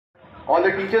all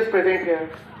the teachers present here,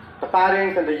 the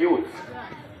parents and the youths.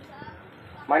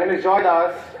 My name is Joy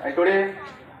Das, and today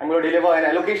I'm going to deliver an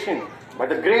allocation by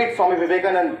the great Swami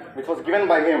Vivekananda, which was given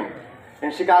by him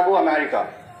in Chicago, America.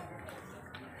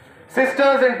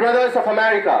 Sisters and brothers of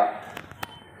America,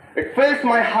 it fills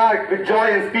my heart with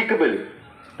joy unspeakable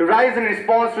to rise in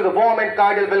response to the warm and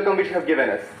cordial welcome which you have given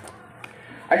us.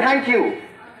 I thank you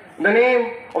in the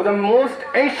name of the most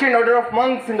ancient order of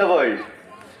monks in the world.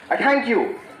 I thank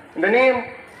you in the name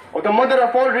of the mother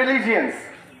of all religions.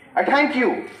 I thank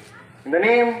you in the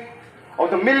name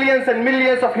of the millions and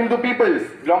millions of Hindu peoples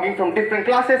belonging from different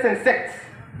classes and sects.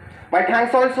 My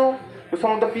thanks also to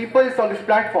some of the peoples on this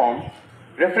platform,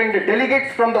 referring the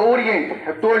delegates from the Orient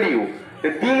have told you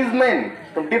that these men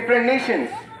from different nations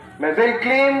may well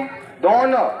claim the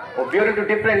honor of belonging to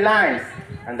different lands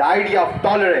and the idea of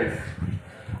tolerance.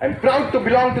 I am proud to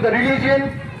belong to the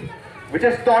religion which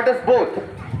has taught us both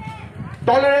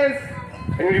tolerance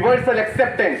and universal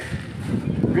acceptance.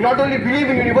 We not only believe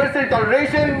in universal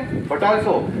toleration, but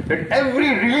also that every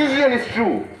religion is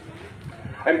true.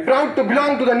 I am proud to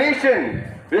belong to the nation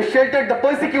which has sheltered the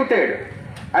persecuted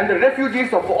and the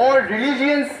refugees of all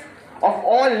religions, of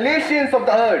all nations of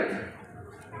the earth.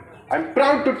 I am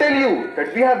proud to tell you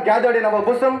that we have gathered in our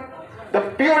bosom the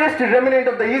purest remnant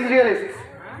of the Israelites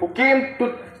who came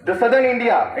to the southern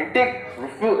India and take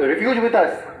refuge with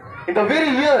us in the very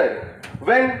year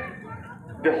when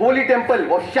the holy temple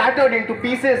was shattered into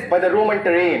pieces by the Roman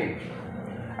terrain.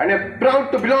 And I am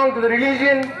proud to belong to the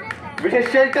religion which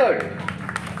has sheltered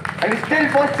and is still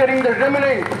fostering the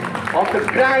remnant of the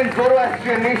grand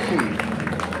Zoroastrian nation.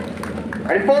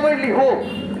 I fervently hope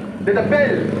that the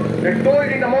bell that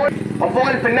tolled in the morning of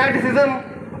all fanaticism,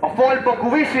 of all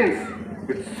perquisitions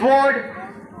with sword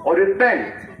or with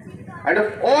pen, and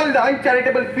of all the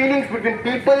uncharitable feelings between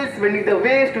peoples wending their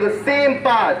ways to the same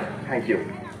path. Thank you.